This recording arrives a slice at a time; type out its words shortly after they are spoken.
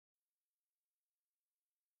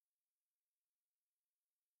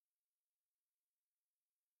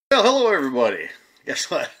Well, hello everybody.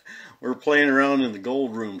 Guess what? We're playing around in the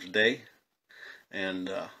gold room today,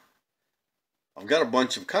 and I've got a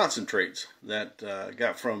bunch of concentrates that I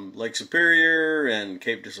got from Lake Superior and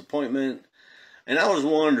Cape Disappointment. And I was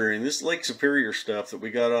wondering, this Lake Superior stuff that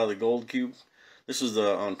we got out of the gold cube, this is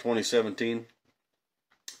on 2017.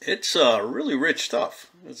 It's really rich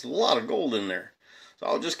stuff. There's a lot of gold in there. So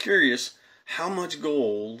I was just curious, how much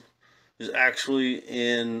gold is actually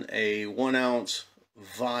in a 1 ounce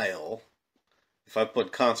vial if I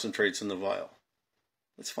put concentrates in the vial?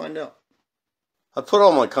 Let's find out. I put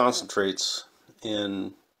all my concentrates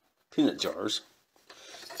in peanut jars.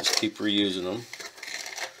 Just keep reusing them.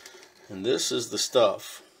 And this is the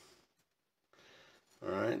stuff.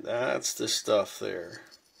 Alright, that's the stuff there.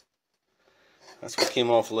 That's what came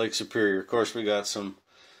off of Lake Superior. Of course, we got some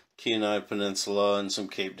Kenai Peninsula and some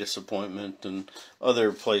Cape Disappointment and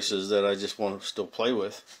other places that I just want to still play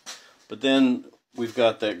with. But then we've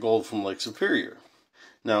got that gold from Lake Superior.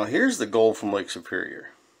 Now here's the gold from Lake Superior.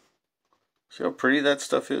 See how pretty that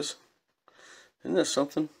stuff is? Isn't that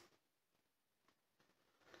something?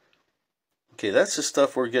 Okay, that's the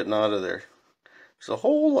stuff we're getting out of there. There's a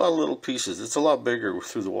whole lot of little pieces. It's a lot bigger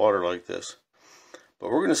through the water like this.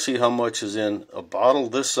 But we're going to see how much is in a bottle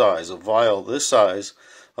this size, a vial this size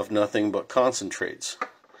of nothing but concentrates.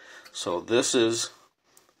 So this is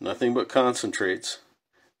nothing but concentrates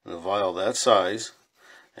in a vial that size,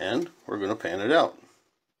 and we're going to pan it out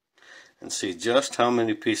and see just how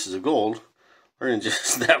many pieces of gold are in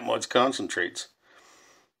just that much concentrates.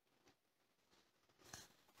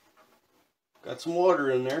 Got some water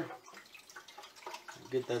in there.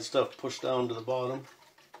 Get that stuff pushed down to the bottom.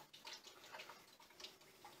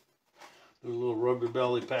 Do a little rub your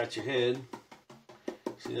belly, pat your head.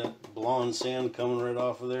 See that blonde sand coming right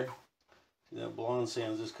off of there? See that blonde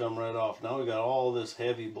sand just come right off. Now we got all this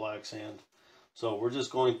heavy black sand. So we're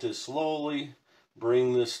just going to slowly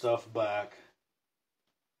bring this stuff back.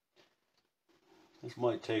 This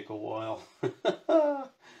might take a while.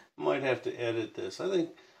 Might have to edit this. I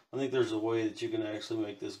think there's a way that you can actually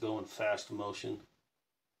make this go in fast motion.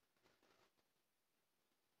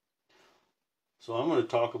 So I'm going to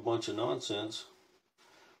talk a bunch of nonsense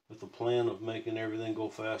with the plan of making everything go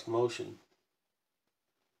fast motion.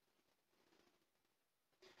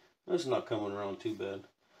 That's not coming around too bad.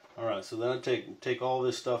 Alright, so then I take all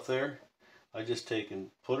this stuff there. I just take and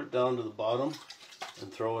put it down to the bottom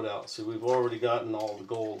and throw it out. See, we've already gotten all the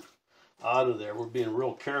gold out of there. We're being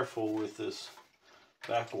real careful with this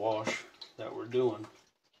backwash that we're doing.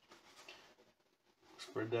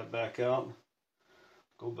 Spread that back out.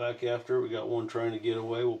 Go back after it. We got one trying to get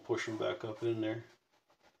away. We'll push him back up in there.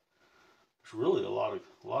 There's really a lot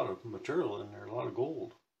of material in there, a lot of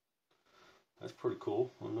gold. That's pretty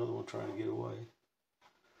cool. Another one trying to get away.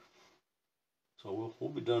 So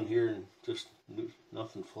we'll be done here and just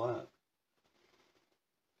nothing flat.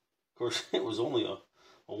 Of course, it was only a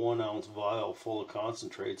 1 ounce vial full of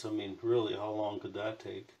concentrates. I mean, really, how long could that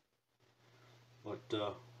take? But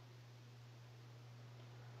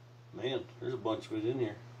man, there's a bunch of it in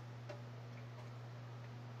here.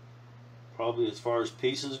 Probably as far as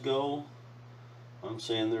pieces go, I'm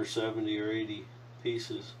saying there's 70 or 80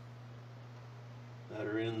 pieces that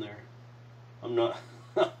are in there. I'm not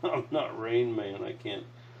I'm not Rain Man. I can't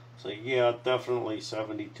say, yeah, definitely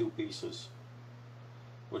 72 pieces.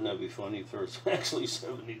 Wouldn't that be funny if there's actually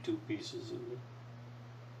 72 pieces in there?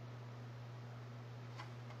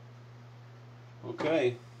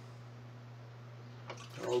 Okay.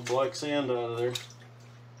 All the black sand out of there.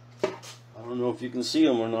 I don't know if you can see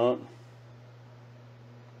them or not.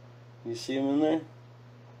 You see them in there?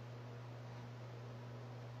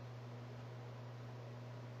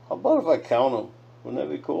 How about if I count them? Wouldn't that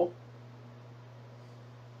be cool?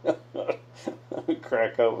 I would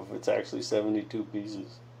crack up if it's actually 72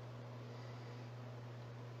 pieces.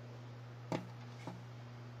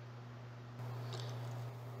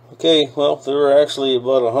 Okay, well, there were actually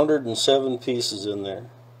about 107 pieces in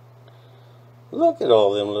there. Look at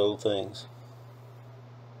all them little things.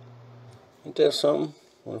 Ain't that something?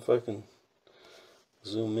 I wonder if I can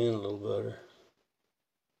zoom in a little better.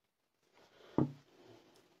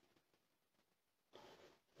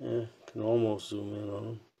 Yeah, can almost zoom in on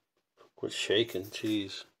them. Quit shaking,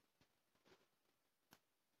 jeez.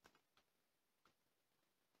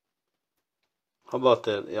 How about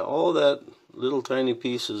that? Yeah, all that little tiny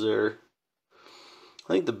pieces there.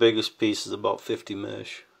 I think the biggest piece is about 50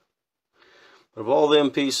 mesh. But of all them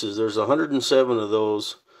pieces, there's 107 of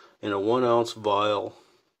those in a 1 ounce vial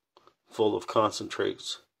full of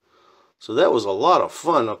concentrates. So that was a lot of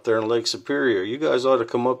fun up there in Lake Superior. You guys ought to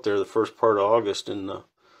come up there the first part of August and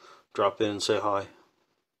drop in and say hi.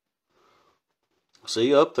 See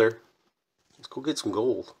you up there. Let's go get some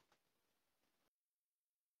gold.